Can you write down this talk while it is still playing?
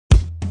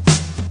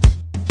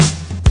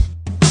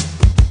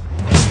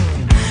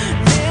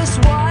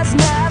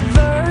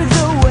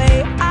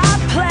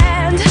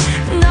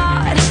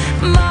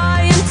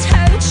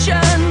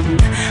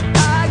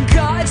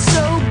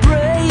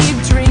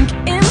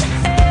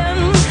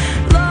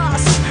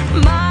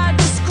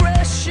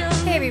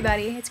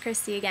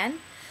Christy again.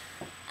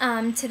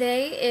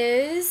 Today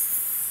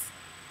is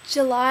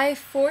July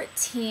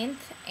 14th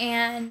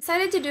and I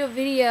decided to do a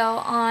video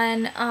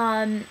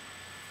on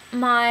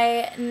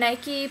my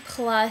Nike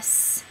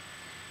Plus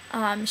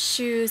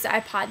shoes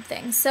iPod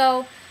thing.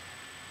 So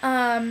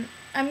I'm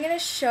going to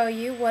show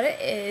you what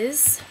it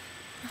is.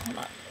 Hold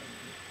on.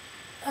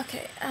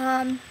 Okay,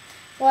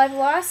 well, I've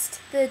lost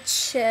the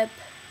chip,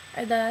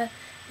 or the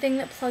thing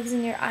that plugs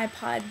in your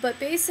iPod, but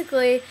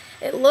basically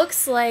it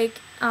looks like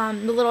the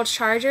little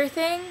charger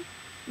thing,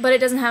 but it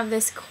doesn't have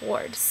this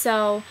cord.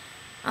 So,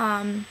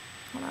 hold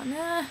on,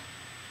 I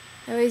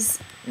always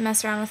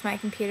mess around with my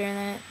computer and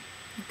then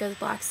it goes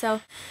black.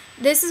 So,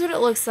 this is what it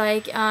looks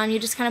like. You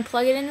just kind of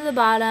plug it into the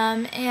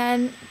bottom,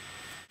 and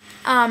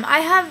I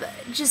have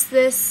just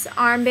this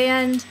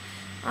armband,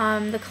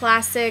 the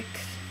classic,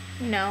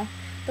 you know,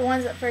 the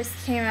ones that first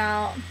came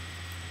out,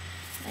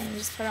 and you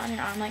just put it on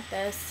your arm like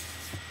this,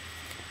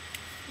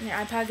 and your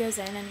iPod goes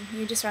in, and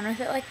you just run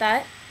with it like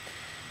that.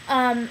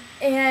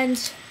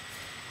 And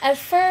at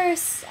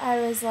first,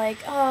 I was like,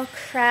 oh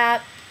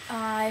crap,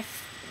 I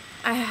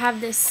have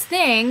this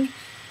thing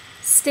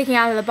sticking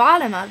out of the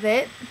bottom of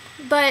it,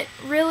 but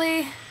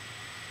really,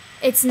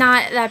 it's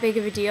not that big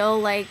of a deal.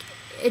 Like,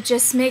 it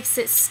just makes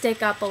it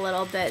stick up a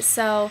little bit,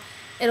 so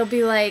it'll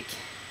be like,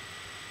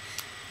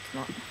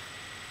 come on.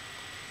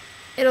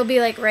 It'll be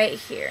like right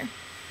here.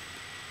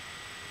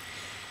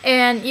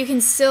 And you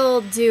can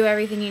still do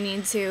everything you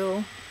need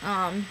to.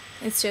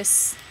 It's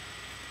just,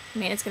 I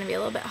mean, it's going to be a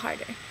little bit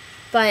harder.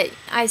 But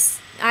I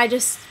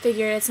just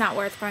figured it's not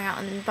worth going out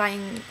and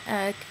buying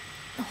a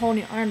whole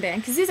new armband,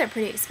 because these are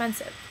pretty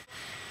expensive.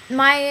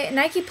 My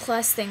Nike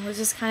Plus thing was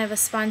just kind of a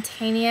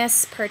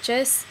spontaneous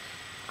purchase.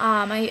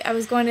 I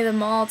was going to the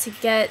mall to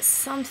get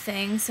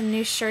something, some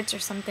new shirts or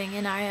something,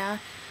 and I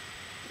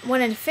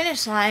went into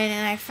Finish Line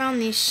and I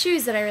found these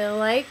shoes that I really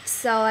liked,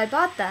 so I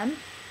bought them.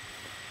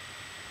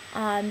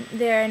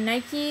 They're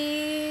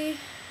Nike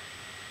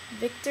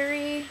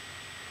Victory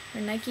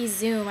or Nike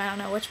Zoom, I don't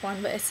know which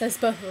one, but it says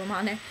both of them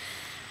on there.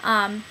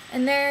 And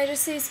they're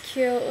just these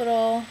cute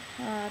little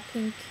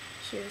pink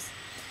shoes.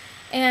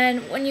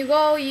 And when you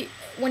go in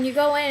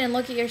and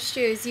look at your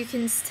shoes, you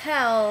can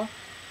tell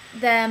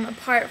them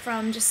apart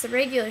from just the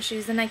regular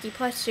shoes, the Nike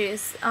Plus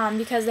shoes,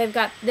 because they've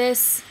got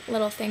this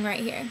little thing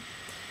right here.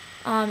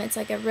 It's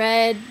like a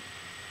red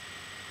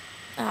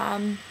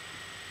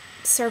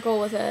circle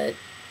with a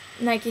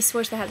Nike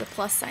swoosh that has a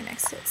plus sign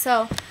next to it.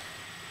 So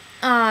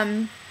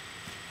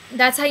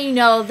that's how you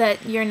know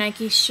that your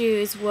Nike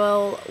shoes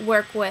will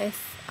work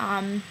with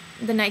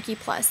the Nike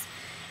Plus.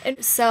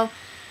 So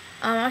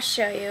I'll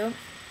show you.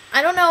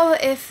 I don't know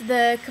if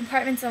the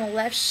compartment's on the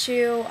left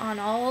shoe on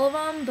all of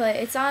them, but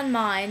it's on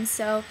mine.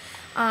 So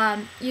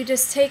you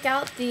just take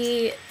out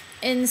the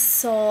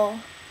insole,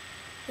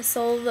 the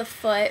sole of the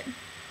foot,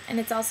 and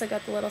it's also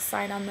got the little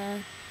sign on the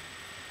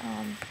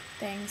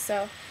thing.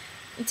 So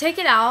you take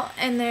it out,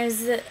 and there's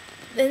the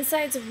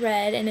inside's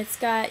red, and it's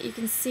got, you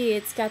can see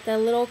it's got the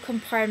little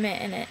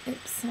compartment in it.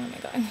 Oops, where am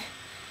I going?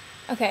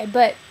 Okay,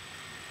 but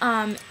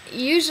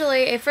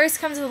usually it first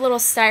comes with a little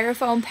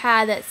styrofoam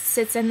pad that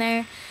sits in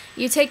there.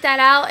 You take that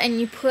out and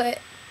you put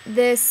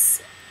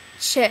this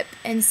chip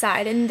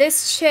inside, and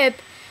this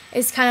chip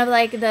is kind of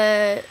like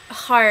the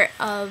heart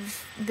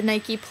of the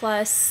Nike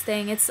Plus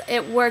thing.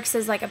 It works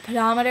as like a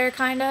pedometer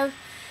kind of,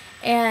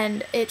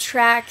 and it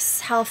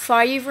tracks how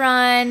far you've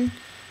run,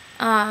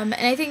 and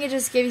I think it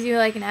just gives you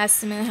like an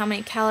estimate of how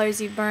many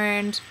calories you've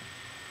burned.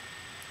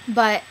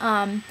 But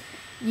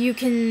you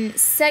can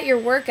set your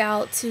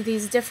workout to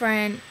these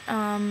different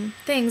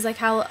things, like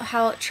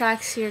how it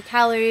tracks your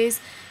calories,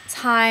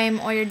 time,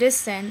 or your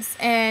distance,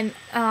 and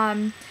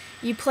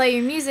you play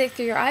your music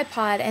through your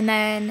iPod, and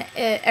then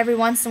every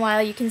once in a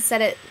while you can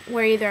set it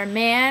where either a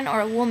man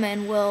or a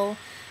woman will,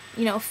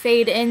 you know,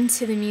 fade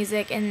into the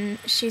music, and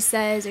she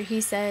says or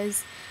he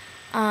says,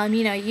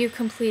 you know, you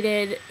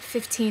completed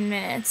 15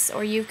 minutes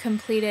or you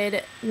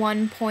completed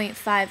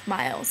 1.5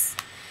 miles.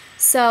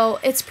 So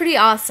it's pretty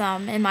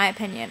awesome in my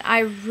opinion. I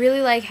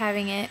really like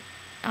having it.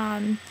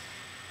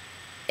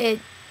 It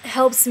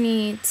helps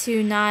me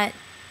to not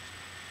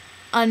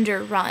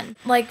underrun.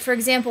 Like, for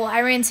example,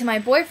 I ran to my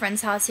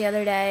boyfriend's house the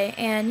other day,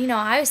 and you know,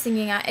 I was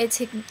thinking it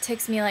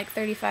takes me like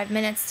 35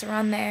 minutes to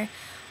run there.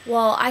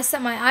 Well, I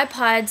set my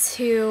iPod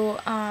to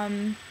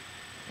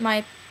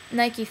my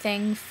Nike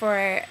thing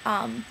for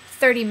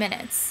 30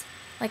 minutes.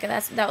 Like,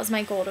 that was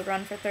my goal, to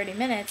run for 30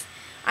 minutes.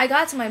 I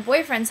got to my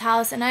boyfriend's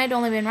house and I had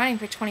only been running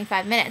for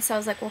 25 minutes, so I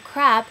was like, well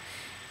crap,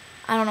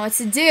 I don't know what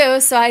to do.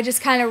 So I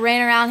just kind of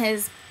ran around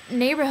his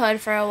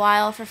neighborhood for a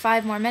while for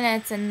 5 more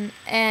minutes, and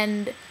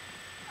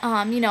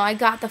you know, I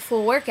got the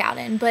full workout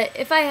in. But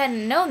if I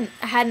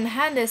hadn't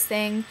had this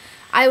thing,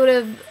 I would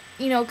have,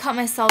 you know, cut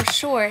myself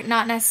short.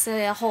 Not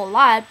necessarily a whole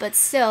lot, but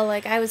still,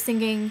 like, I was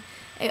thinking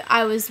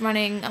I was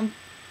running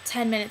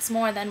 10 minutes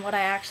more than what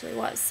I actually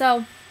was.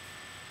 So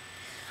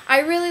I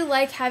really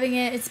like having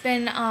it. It's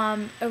been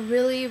a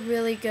really,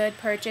 really good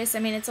purchase. I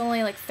mean, it's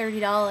only like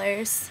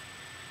 $30,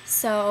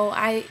 so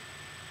I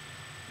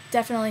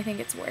definitely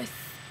think it's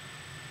worth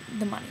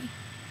the money.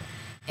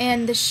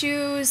 And the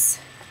shoes,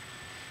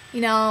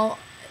 you know,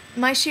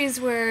 my shoes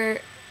were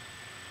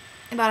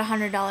about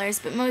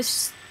 $100, but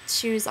most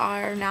shoes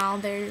are now,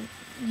 they're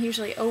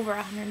usually over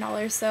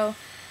 $100, so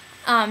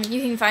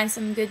you can find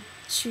some good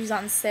shoes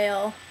on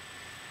sale,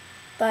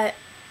 but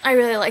I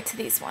really liked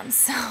these ones,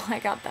 so I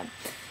got them.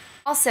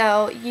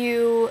 Also,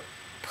 you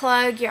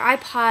plug your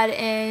iPod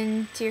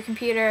into your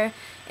computer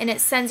and it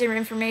sends your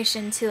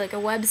information to like a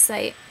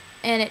website,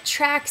 and it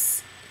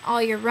tracks all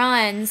your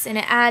runs and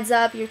it adds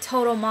up your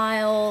total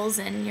miles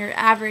and your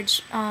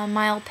average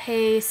mile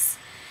pace,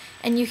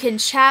 and you can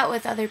chat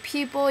with other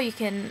people, you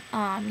can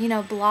you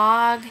know,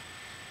 blog,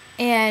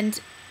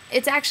 and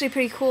it's actually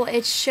pretty cool.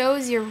 It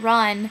shows your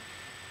run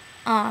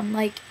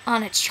like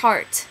on a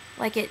chart.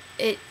 Like it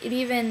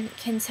even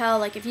can tell,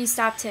 like if you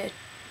stop to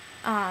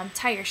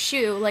tie your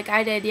shoe, like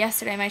I did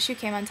yesterday, my shoe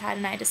came untied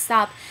and I had to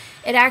stop.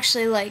 It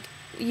actually, like,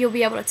 you'll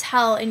be able to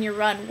tell in your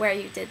run where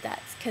you did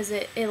that, because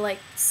it like,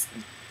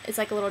 it's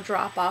like a little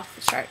drop off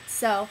the chart.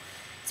 So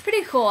it's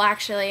pretty cool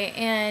actually.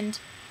 And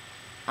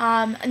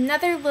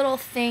another little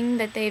thing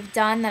that they've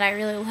done that I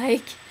really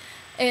like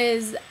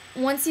is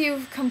once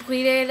you've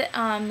completed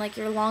like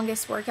your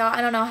longest workout,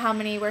 I don't know how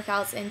many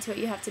workouts into it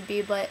you have to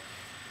be, but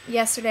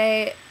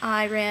yesterday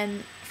I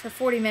ran for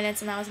 40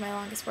 minutes and that was my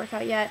longest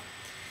workout yet.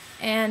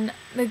 And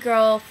the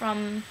girl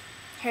from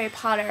Harry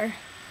Potter,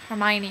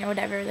 Hermione or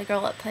whatever, the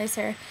girl that plays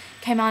her,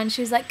 came on and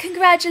she was like,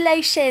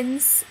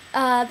 "Congratulations,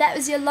 that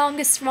was your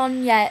longest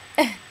run yet."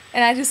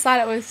 And I just thought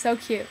it was so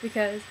cute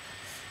because,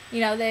 you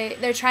know,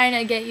 they're trying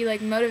to get you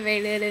like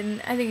motivated,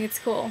 and I think it's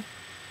cool.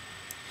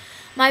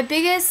 My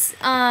biggest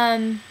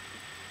kind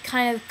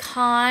of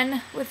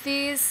con with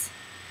these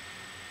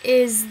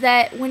is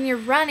that when you're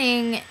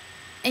running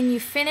and you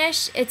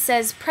finish, it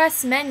says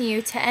press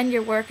menu to end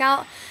your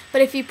workout,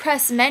 but if you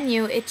press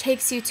menu, it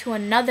takes you to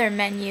another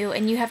menu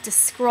and you have to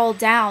scroll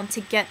down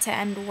to get to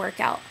end the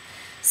workout.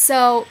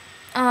 So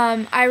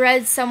I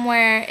read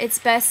somewhere it's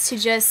best to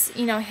just,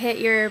 you know, hit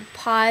your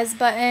pause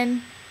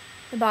button,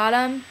 the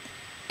bottom,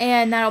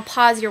 and that'll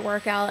pause your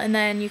workout, and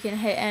then you can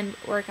hit end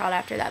workout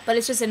after that. But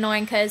it's just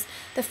annoying because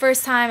the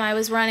first time I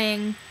was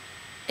running,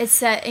 it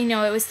said, you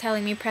know, it was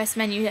telling me press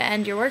menu to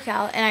end your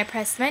workout, and I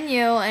pressed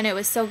menu and it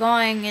was still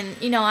going,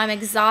 and you know, I'm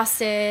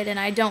exhausted and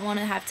I don't want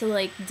to have to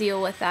like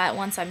deal with that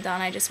once I'm done.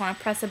 I just want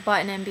to press a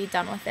button and be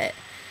done with it.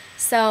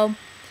 So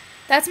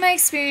that's my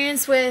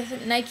experience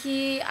with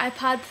Nike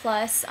iPod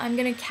Plus. I'm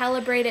going to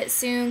calibrate it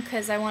soon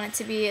because I want it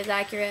to be as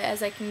accurate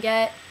as I can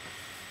get.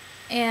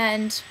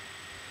 And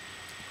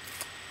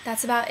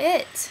that's about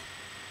it.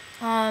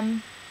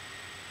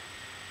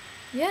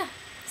 Yeah.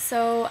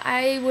 So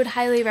I would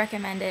highly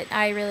recommend it.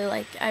 I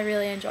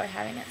really enjoy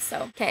having it.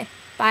 So, okay.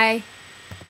 Bye.